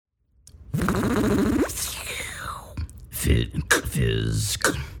Fizz.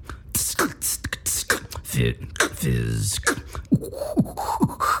 Fizz.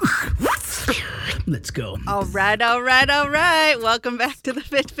 Let's go. All right. Welcome back to the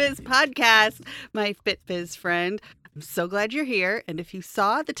Fit Fizz podcast, my Fit Fizz friend. I'm so glad you're here. And if you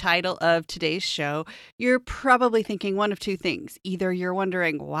saw the title of today's show, you're probably thinking one of two things. Either you're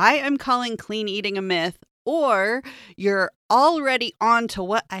wondering why I'm calling clean eating a myth, or you're already on to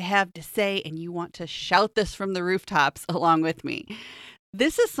what I have to say and you want to shout this from the rooftops along with me.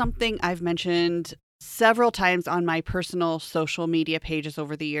 This is something I've mentioned several times on my personal social media pages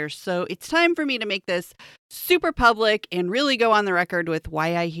over the years. So it's time for me to make this super public and really go on the record with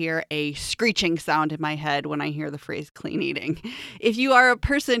why I hear a screeching sound in my head when I hear the phrase clean eating. If you are a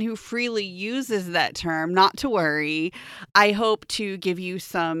person who freely uses that term, not to worry. I hope to give you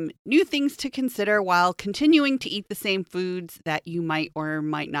some new things to consider while continuing to eat the same foods that you might or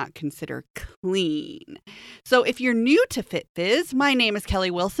might not consider clean. So if you're new to Fit Fizz, my name is Kelly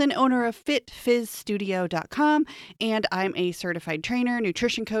Wilson, owner of FitFizzStudio.com, and I'm a certified trainer,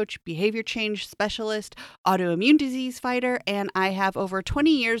 nutrition coach, behavior change specialist, autoimmune disease fighter, and I have over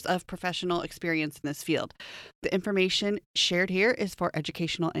 20 years of professional experience in this field. The information shared here is for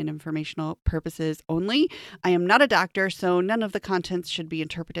educational and informational purposes only. I am not a doctor, so none of the contents should be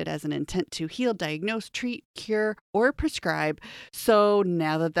interpreted as an intent to heal, diagnose, treat, cure, or prescribe. So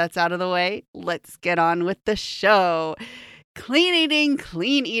now that that's out of the way, let's get on with the show. Clean eating,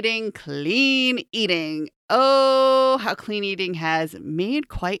 clean eating, clean eating. Oh, how clean eating has made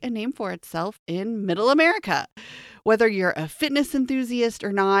quite a name for itself in Middle America. Whether you're a fitness enthusiast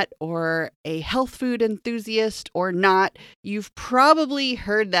or not, or a health food enthusiast or not, you've probably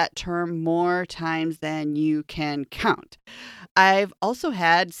heard that term more times than you can count. I've also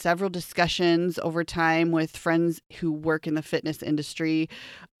had several discussions over time with friends who work in the fitness industry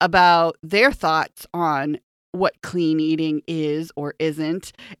about their thoughts on what clean eating is or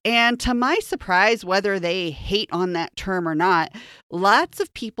isn't. And to my surprise, whether they hate on that term or not, lots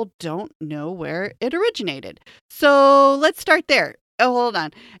of people don't know where it originated. So let's start there. Oh, hold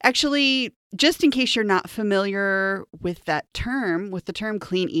on. Actually, just in case you're not familiar with that term, with the term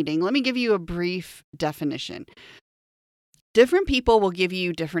clean eating, let me give you a brief definition. Different people will give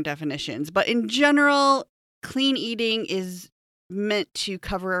you different definitions, but in general, clean eating is meant to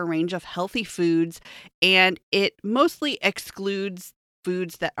cover a range of healthy foods, and it mostly excludes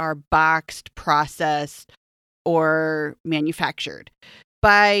foods that are boxed, processed, or manufactured.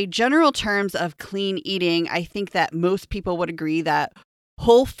 By general terms of clean eating, I think that most people would agree that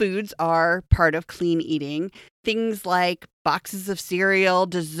whole foods are part of clean eating. Things like boxes of cereal,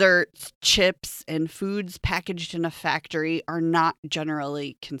 desserts, chips, and foods packaged in a factory are not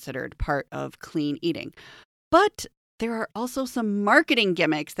generally considered part of clean eating. But there are also some marketing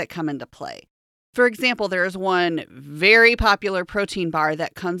gimmicks that come into play. For example, there is one very popular protein bar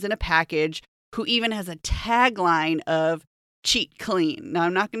that comes in a package who even has a tagline of cheat clean. Now,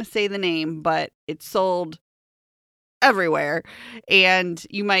 I'm not going to say the name, but it's sold everywhere, and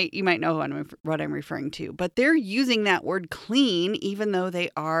you might know what I'm referring to. But they're using that word clean even though they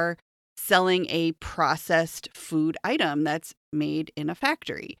are selling a processed food item that's made in a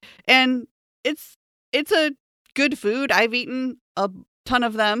factory. And it's a good food. I've eaten a ton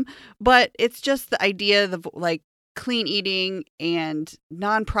of them, but it's just the idea of like clean eating and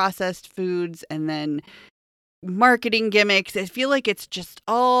non-processed foods and then marketing gimmicks. I feel like it's just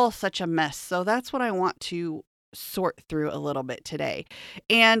all such a mess. So that's what I want to sort through a little bit today.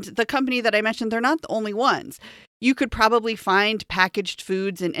 And the company that I mentioned, they're not the only ones. You could probably find packaged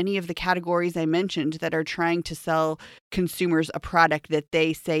foods in any of the categories I mentioned that are trying to sell consumers a product that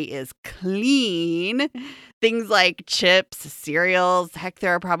they say is clean. Things like chips, cereals, heck,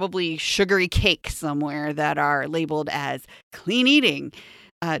 there are probably sugary cakes somewhere that are labeled as clean eating.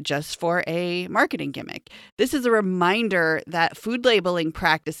 Just for a marketing gimmick. This is a reminder that food labeling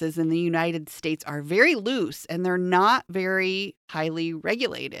practices in the United States are very loose and they're not very highly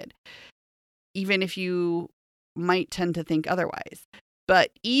regulated, even if you might tend to think otherwise. But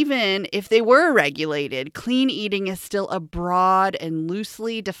even if they were regulated, clean eating is still a broad and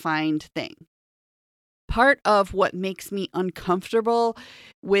loosely defined thing. Part of what makes me uncomfortable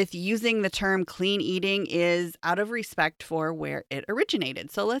with using the term clean eating is out of respect for where it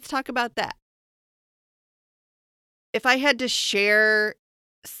originated. So let's talk about that. If I had to share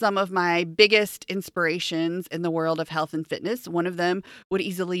some of my biggest inspirations in the world of health and fitness. One of them would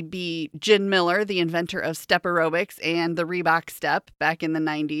easily be Jen Miller, the inventor of step aerobics and the Reebok step back in the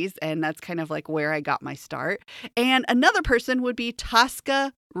 90s. And that's kind of like where I got my start. And another person would be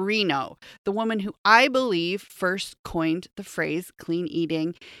Tosca Reno, the woman who I believe first coined the phrase clean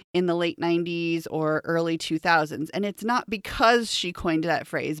eating in the late 90s or early 2000s. And it's not because she coined that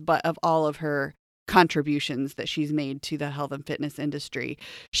phrase, but of all of her contributions that she's made to the health and fitness industry.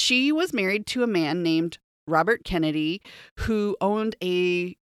 She was married to a man named Robert Kennedy, who owned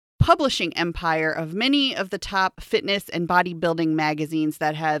a publishing empire of many of the top fitness and bodybuilding magazines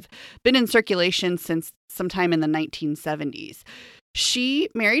that have been in circulation since sometime in the 1970s. She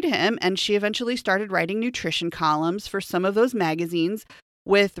married him, and she eventually started writing nutrition columns for some of those magazines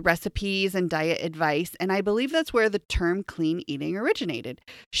with recipes and diet advice, and I believe that's where the term clean eating originated.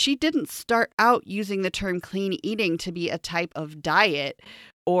 She didn't start out using the term clean eating to be a type of diet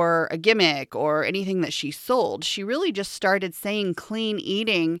or a gimmick or anything that she sold. She really just started saying clean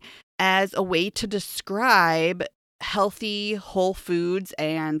eating as a way to describe healthy whole foods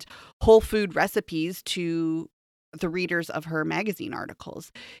and whole food recipes to the readers of her magazine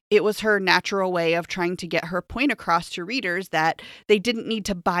articles. It was her natural way of trying to get her point across to readers that they didn't need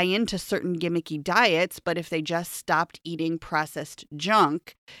to buy into certain gimmicky diets, but if they just stopped eating processed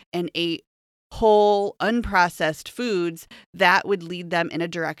junk and ate whole, unprocessed foods, that would lead them in a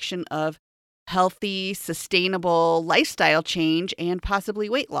direction of healthy, sustainable lifestyle change and possibly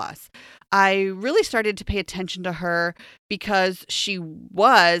weight loss. I really started to pay attention to her because she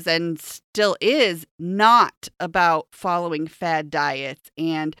was and still is not about following fad diets,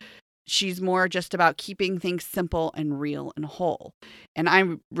 and she's more just about keeping things simple and real and whole. And I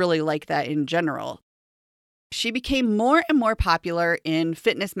really like that in general. She became more and more popular in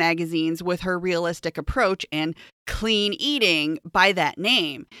fitness magazines with her realistic approach and clean eating by that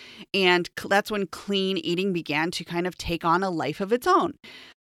name. And that's when clean eating began to kind of take on a life of its own.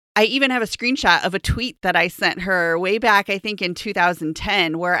 I even have a screenshot of a tweet that I sent her way back, I think in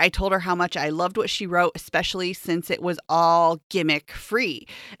 2010, where I told her how much I loved what she wrote, especially since it was all gimmick free.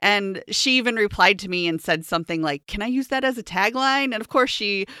 And she even replied to me and said something like, "Can I use that as a tagline?" And of course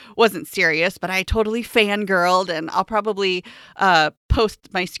she wasn't serious, but I totally fangirled, and I'll probably post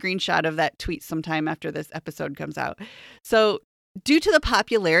my screenshot of that tweet sometime after this episode comes out. So due to the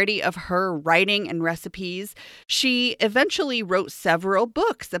popularity of her writing and recipes, she eventually wrote several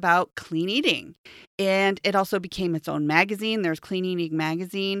books about clean eating. And it also became its own magazine. There's Clean Eating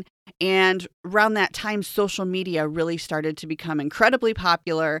Magazine. And around that time, social media really started to become incredibly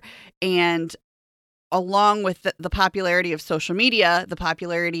popular. And along with the popularity of social media, the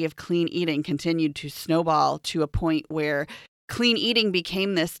popularity of clean eating continued to snowball to a point where clean eating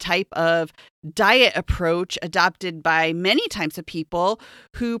became this type of diet approach adopted by many types of people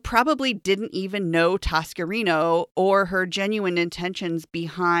who probably didn't even know Tosca Reno or her genuine intentions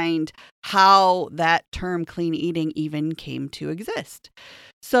behind how that term clean eating even came to exist.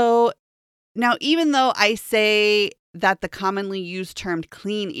 So now, even though I say that the commonly used term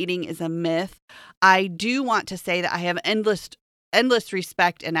clean eating is a myth, I do want to say that I have endless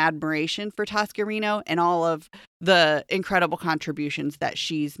respect and admiration for Tosca Reno and all of the incredible contributions that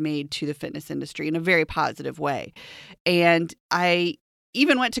she's made to the fitness industry in a very positive way. And I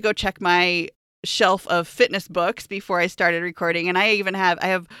even went to go check my shelf of fitness books before I started recording. And I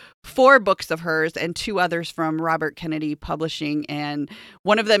have 4 books of hers and 2 others from Robert Kennedy Publishing. And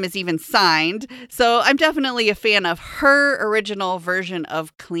one of them is even signed. So I'm definitely a fan of her original version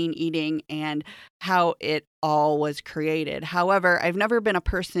of clean eating and how it all was created. However, I've never been a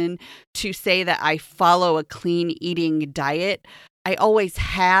person to say that I follow a clean eating diet. I always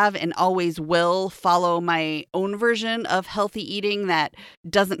have and always will follow my own version of healthy eating that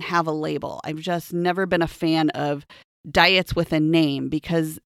doesn't have a label. I've just never been a fan of diets with a name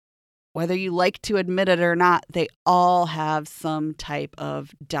because whether you like to admit it or not, they all have some type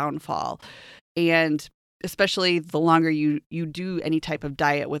of downfall. And especially the longer you do any type of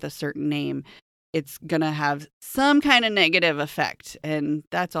diet with a certain name, it's going to have some kind of negative effect. And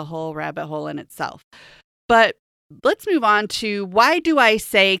that's a whole rabbit hole in itself. But let's move on to why do I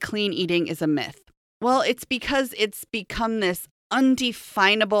say clean eating is a myth? Well, it's because it's become this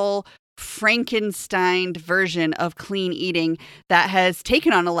undefinable Frankenstein version of clean eating that has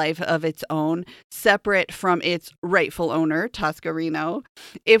taken on a life of its own, separate from its rightful owner, Tosca Reno.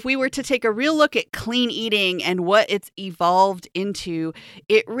 If we were to take a real look at clean eating and what it's evolved into,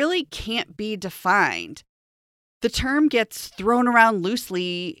 it really can't be defined. The term gets thrown around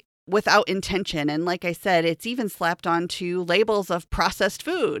loosely without intention. And like I said, it's even slapped onto labels of processed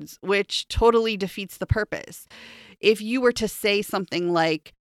foods, which totally defeats the purpose. If you were to say something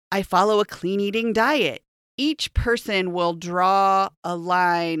like I follow a clean eating diet. Each person will draw a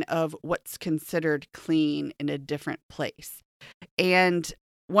line of what's considered clean in a different place. And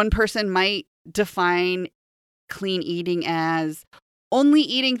one person might define clean eating as only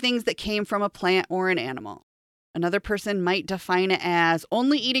eating things that came from a plant or an animal. Another person might define it as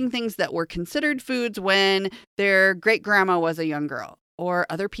only eating things that were considered foods when their great grandma was a young girl. Or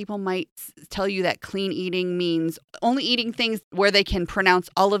other people might tell you that clean eating means only eating things where they can pronounce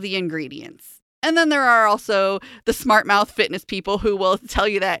all of the ingredients. And then there are also the smart mouth fitness people who will tell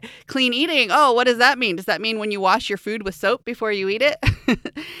you that clean eating, oh, what does that mean? Does that mean when you wash your food with soap before you eat it?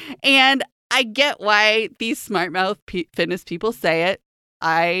 And I get why these smart mouth fitness people say it.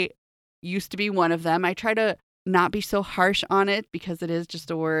 I used to be one of them. I try to not be so harsh on it because it is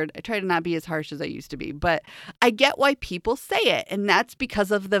just a word. I try to not be as harsh as I used to be, but I get why people say it. And that's because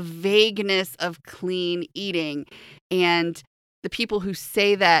of the vagueness of clean eating. And the people who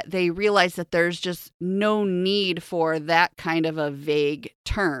say that, they realize that there's just no need for that kind of a vague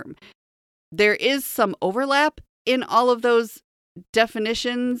term. There is some overlap in all of those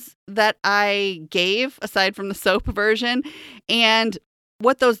definitions that I gave, aside from the soap version. And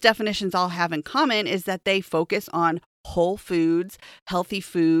what those definitions all have in common is that they focus on whole foods, healthy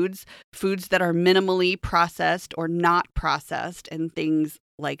foods, foods that are minimally processed or not processed, and things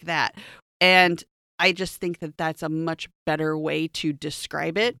like that. And I just think that that's a much better way to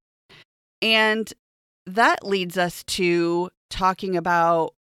describe it. And that leads us to talking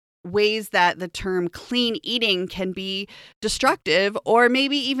about ways that the term clean eating can be destructive or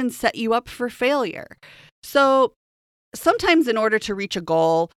maybe even set you up for failure. So sometimes in order to reach a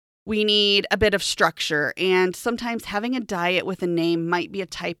goal, we need a bit of structure. And sometimes having a diet with a name might be a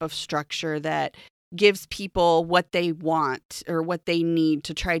type of structure that gives people what they want or what they need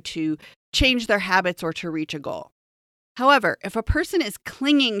to try to change their habits or to reach a goal. However, if a person is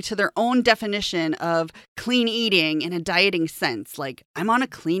clinging to their own definition of clean eating in a dieting sense, like I'm on a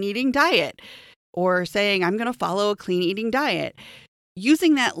clean eating diet, or saying I'm going to follow a clean eating diet,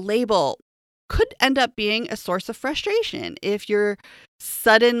 using that label could end up being a source of frustration if you're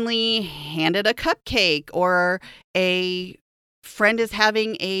suddenly handed a cupcake or a friend is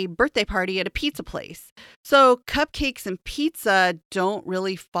having a birthday party at a pizza place. So cupcakes and pizza don't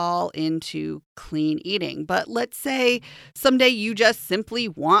really fall into clean eating. But let's say someday you just simply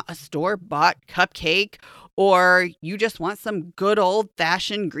want a store-bought cupcake, or you just want some good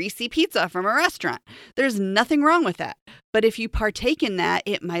old-fashioned greasy pizza from a restaurant. There's nothing wrong with that. But if you partake in that,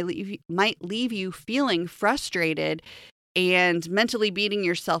 it might leave you feeling frustrated and mentally beating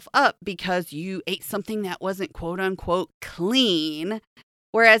yourself up because you ate something that wasn't quote unquote clean.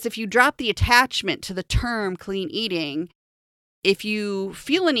 Whereas if you drop the attachment to the term clean eating, if you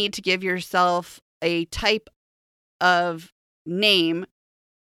feel a need to give yourself a type of name,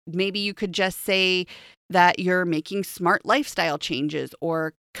 maybe you could just say that you're making smart lifestyle changes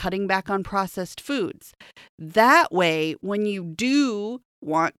or cutting back on processed foods. That way, when you do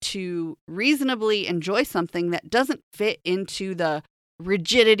want to reasonably enjoy something that doesn't fit into the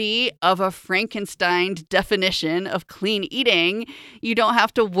rigidity of a Frankenstein definition of clean eating, you don't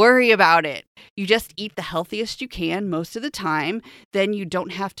have to worry about it. You just eat the healthiest you can most of the time. Then you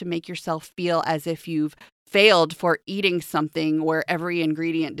don't have to make yourself feel as if you've failed for eating something where every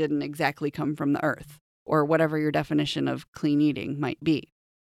ingredient didn't exactly come from the earth, or whatever your definition of clean eating might be.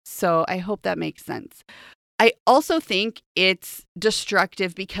 So I hope that makes sense. I also think it's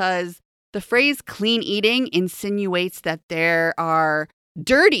destructive because the phrase clean eating insinuates that there are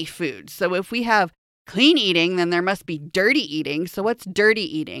dirty foods. So if we have clean eating, then there must be dirty eating. So what's dirty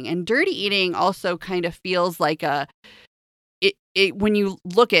eating? And dirty eating also kind of feels like when you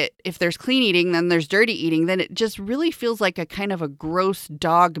look at if there's clean eating, then there's dirty eating, then it just really feels like a kind of a gross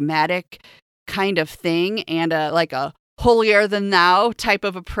dogmatic kind of thing, and like a holier than thou type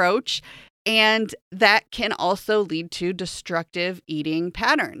of approach. And that can also lead to destructive eating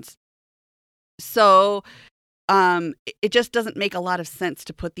patterns. So it just doesn't make a lot of sense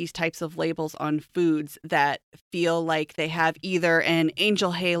to put these types of labels on foods that feel like they have either an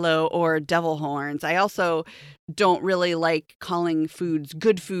angel halo or devil horns. I also don't really like calling foods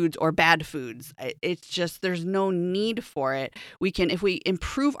good foods or bad foods. It's just there's no need for it. If we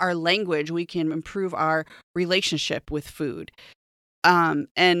improve our language, we can improve our relationship with food.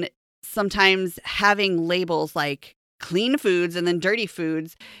 And sometimes having labels like clean foods and then dirty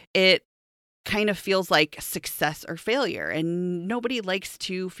foods, it kind of feels like success or failure. And nobody likes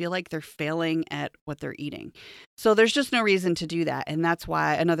to feel like they're failing at what they're eating. So there's just no reason to do that. And that's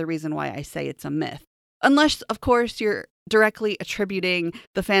another reason why I say it's a myth. Unless, of course, you're directly attributing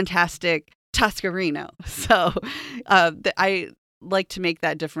the fantastic Toscarino. So like to make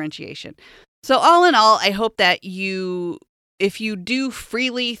that differentiation. So all in all, I hope that if you do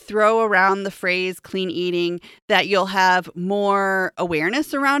freely throw around the phrase clean eating, that you'll have more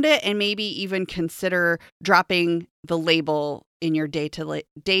awareness around it and maybe even consider dropping the label in your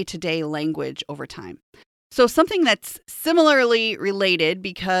day-to-day language over time. So something that's similarly related,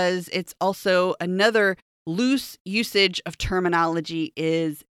 because it's also another loose usage of terminology,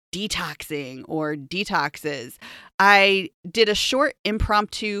 is detoxing or detoxes. I did a short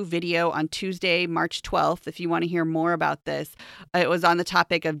impromptu video on Tuesday, March 12th. If you want to hear more about this, it was on the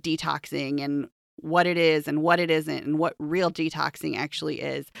topic of detoxing and what it is and what it isn't and what real detoxing actually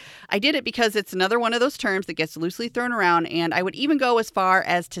is. I did it because it's another one of those terms that gets loosely thrown around, and I would even go as far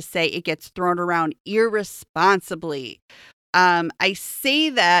as to say it gets thrown around irresponsibly. I say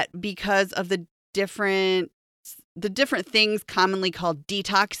that because of the different things commonly called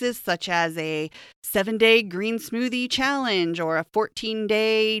detoxes, such as a 7-day green smoothie challenge or a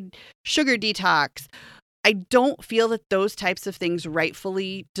 14-day sugar detox. I don't feel that those types of things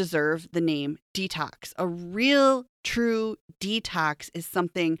rightfully deserve the name detox. A real, true detox is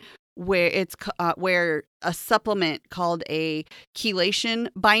something where where a supplement called a chelation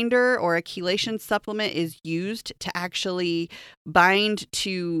binder or a chelation supplement is used to actually bind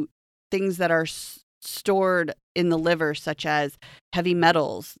to things that are stored in the liver, such as heavy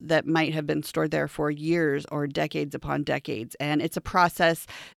metals that might have been stored there for years or decades upon decades. And it's a process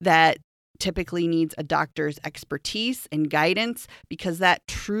that typically needs a doctor's expertise and guidance, because that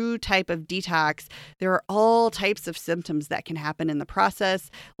true type of detox, there are all types of symptoms that can happen in the process,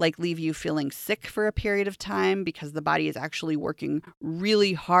 like leave you feeling sick for a period of time because the body is actually working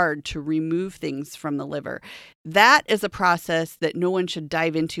really hard to remove things from the liver. That is a process that no one should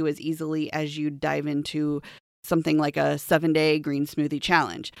dive into as easily as you dive into something like a 7-day green smoothie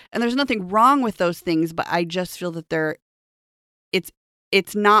challenge. And there's nothing wrong with those things, but I just feel that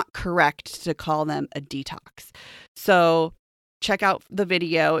it's not correct to call them a detox. So check out the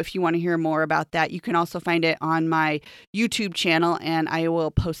video if you want to hear more about that. You can also find it on my YouTube channel, and I will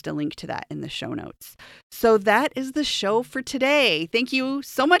post a link to that in the show notes. So that is the show for today. Thank you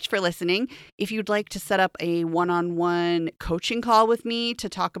so much for listening. If you'd like to set up a one-on-one coaching call with me to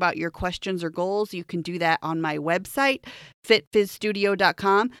talk about your questions or goals, you can do that on my website,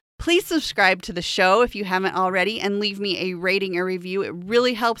 fitfizstudio.com. Please subscribe to the show if you haven't already, and leave me a rating or review. It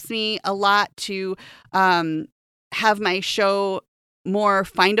really helps me a lot to have my show more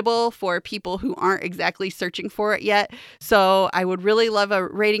findable for people who aren't exactly searching for it yet. So I would really love a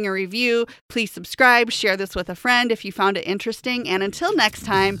rating or review. Please subscribe, share this with a friend if you found it interesting. And until next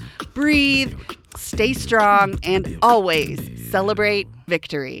time, breathe, stay strong, and always celebrate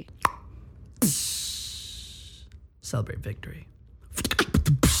victory. Celebrate victory.